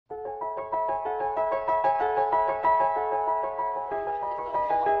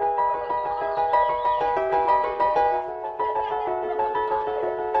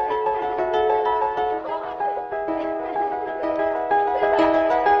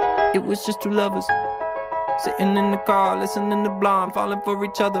It was just two lovers sitting in the car, listening to Blonde, falling for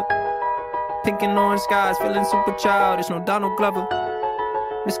each other. Pink and orange skies, feeling super childish, no Donald Glover.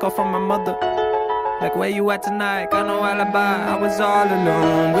 Missed call from my mother, like, where you at tonight? Got no alibi. I was all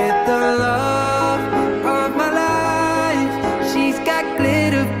alone with the love of my life. She's got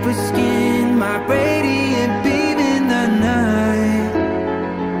glitter for skin, my radiant beam in the night.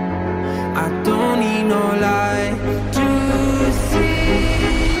 I don't need no light to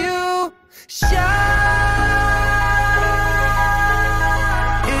see you shine.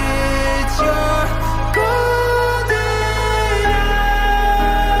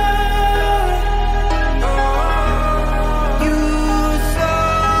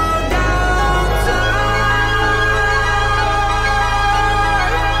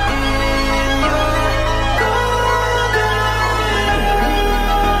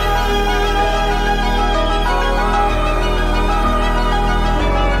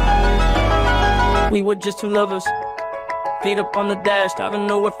 We were just two lovers, feet up on the dash, driving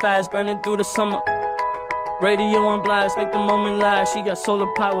nowhere fast, burning through the summer. Radio on blast, make the moment last. She got solar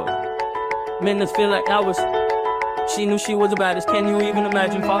power, minutes feel like hours. She knew she was the baddest. Can you even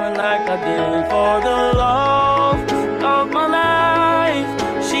imagine falling like I did? For the love of my life,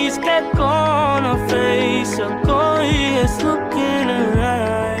 she's kept on her face, a glorious look in her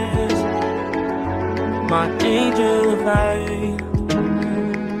eyes. My angel of light.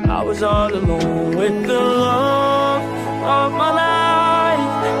 I was all alone with the love of my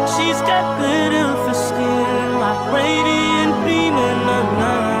life. She's got glitter for skin, like radiant beam in the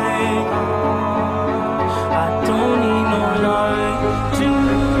night. I don't need no light to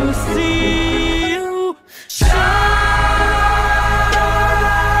see you shine.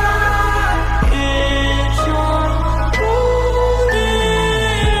 It's your golden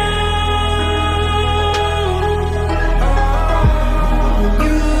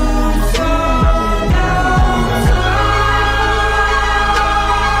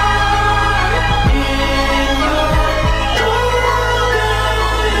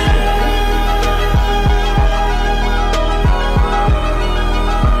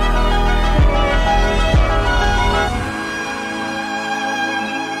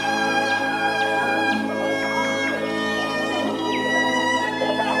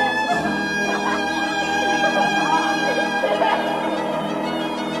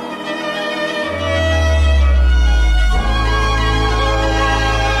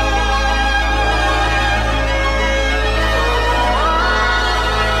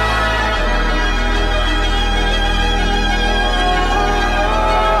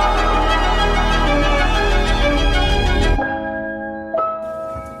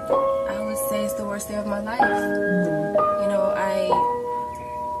day of my life. You know, I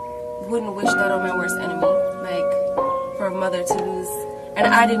wouldn't wish that on my worst enemy. Like, for a mother to lose, and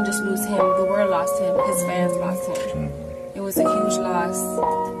I didn't just lose him, the world lost him, his fans lost him. It was a huge loss,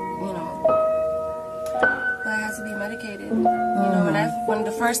 you know. But I had to be medicated. You know, when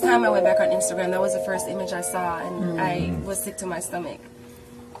the first time I went back on Instagram, that was the first image I saw, and I was sick to my stomach,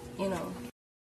 you know.